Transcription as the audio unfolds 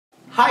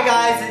Hi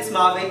guys, it's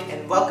MERRICK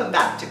and welcome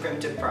back to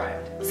Primped and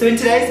Primed. So in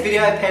today's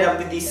video I paired up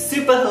with the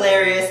super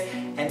hilarious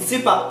and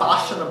super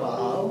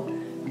fashionable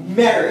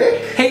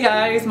MERRICK. Hey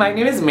guys, my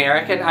name is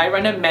MERRICK and I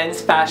run a men's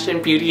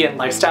fashion, beauty, and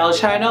lifestyle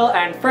channel.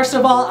 And first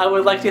of all, I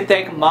would like to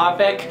thank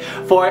MERRICK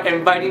for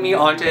inviting me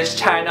onto his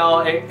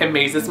channel. It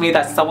amazes me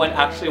that someone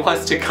actually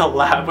wants to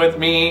collab with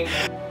me.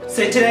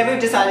 So today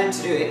we've decided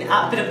to do an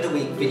outfit of the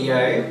week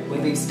video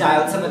where we've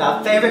styled some of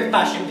our favourite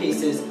fashion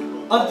pieces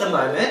of the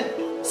moment.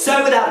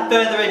 So without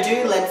further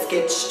ado, let's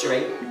get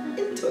straight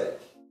into it.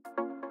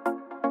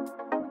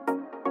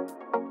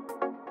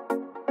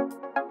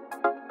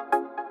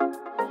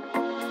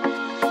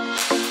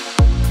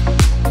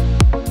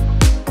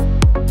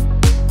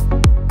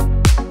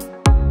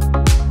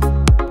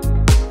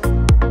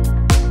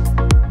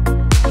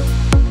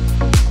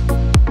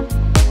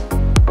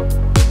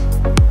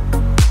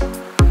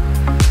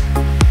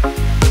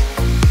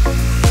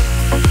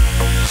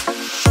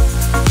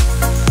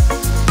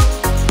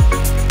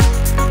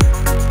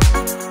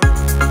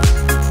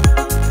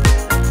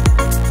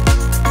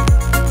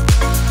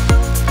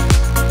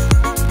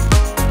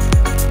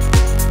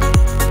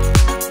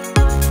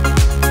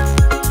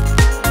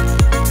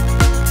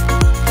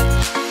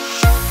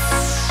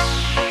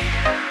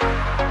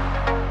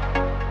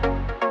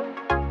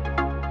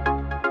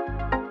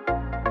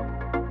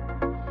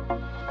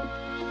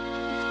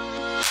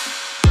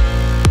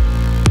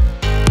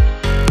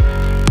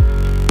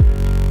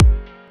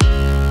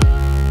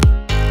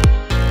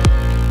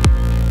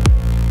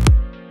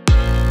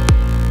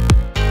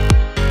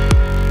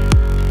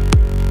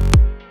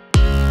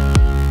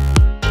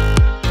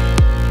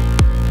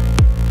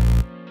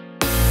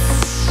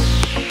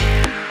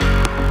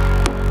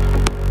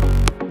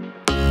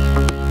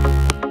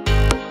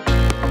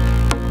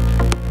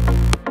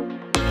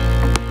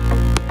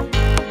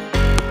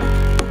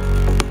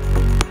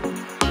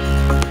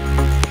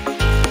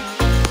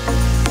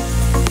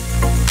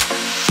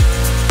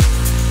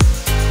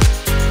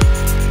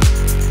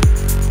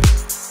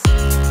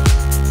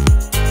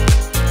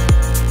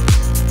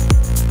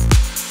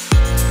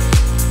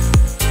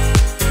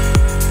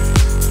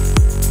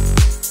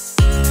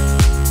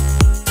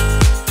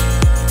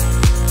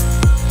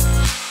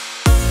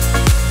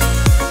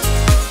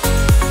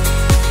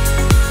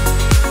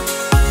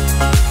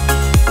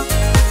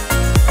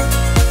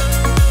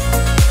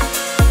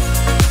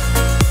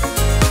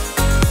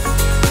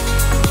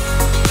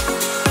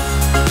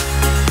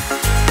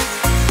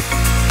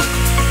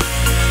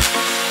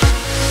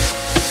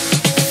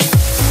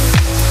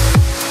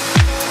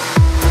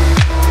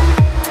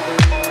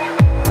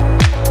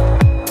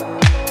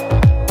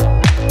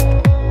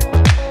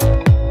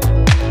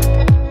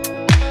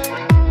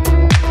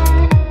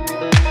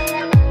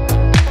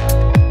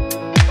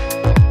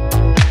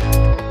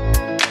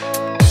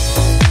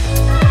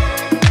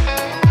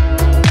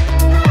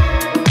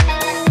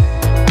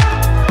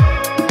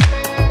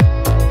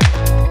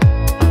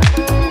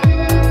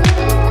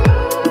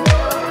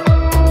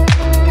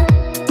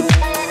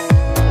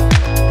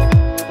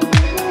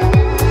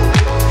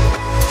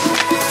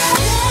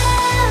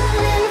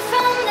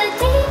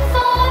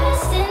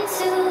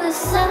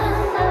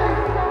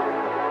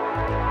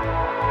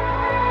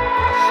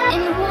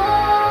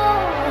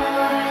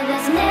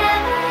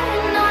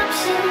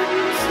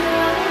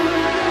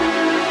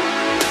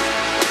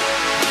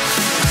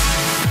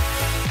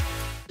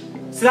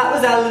 So that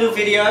was our little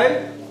video.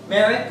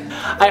 MERRICK?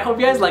 I hope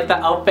you guys like the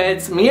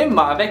outfits. Me and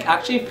MERRICK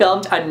actually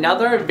filmed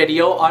another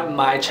video on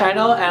my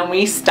channel and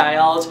we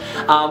styled,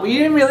 we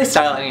didn't really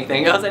style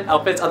anything. It was an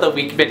outfits of the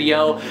week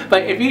video.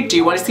 But if you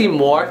do want to see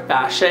more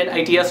fashion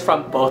ideas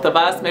from both of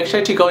us, make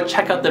sure to go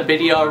check out the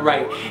video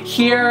right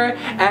here.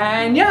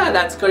 And yeah,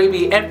 that's going to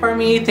be it for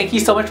me. Thank you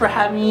so much for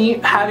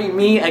having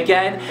me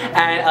again,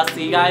 and I'll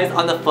see you guys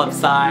on the flip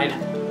side.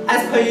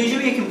 As per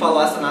usual, you can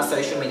follow us on our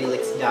social media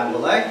links down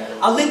below.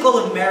 I'll link all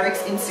of MERRICK's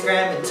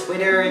Instagram and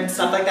Twitter and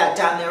stuff like that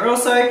down there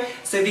also.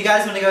 So if you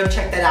guys want to go and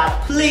check that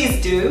out,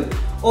 please do.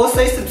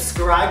 Also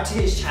subscribe to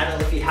his channel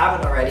if you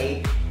haven't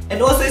already.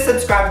 And also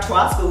subscribe to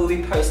us, where we'll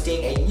be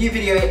posting a new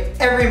video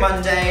every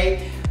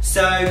Monday.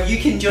 So you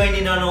can join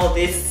in on all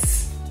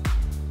this,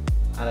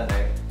 I don't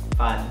know,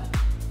 fun.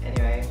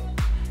 Anyway,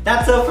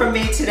 that's all from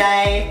me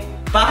today.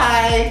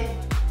 Bye!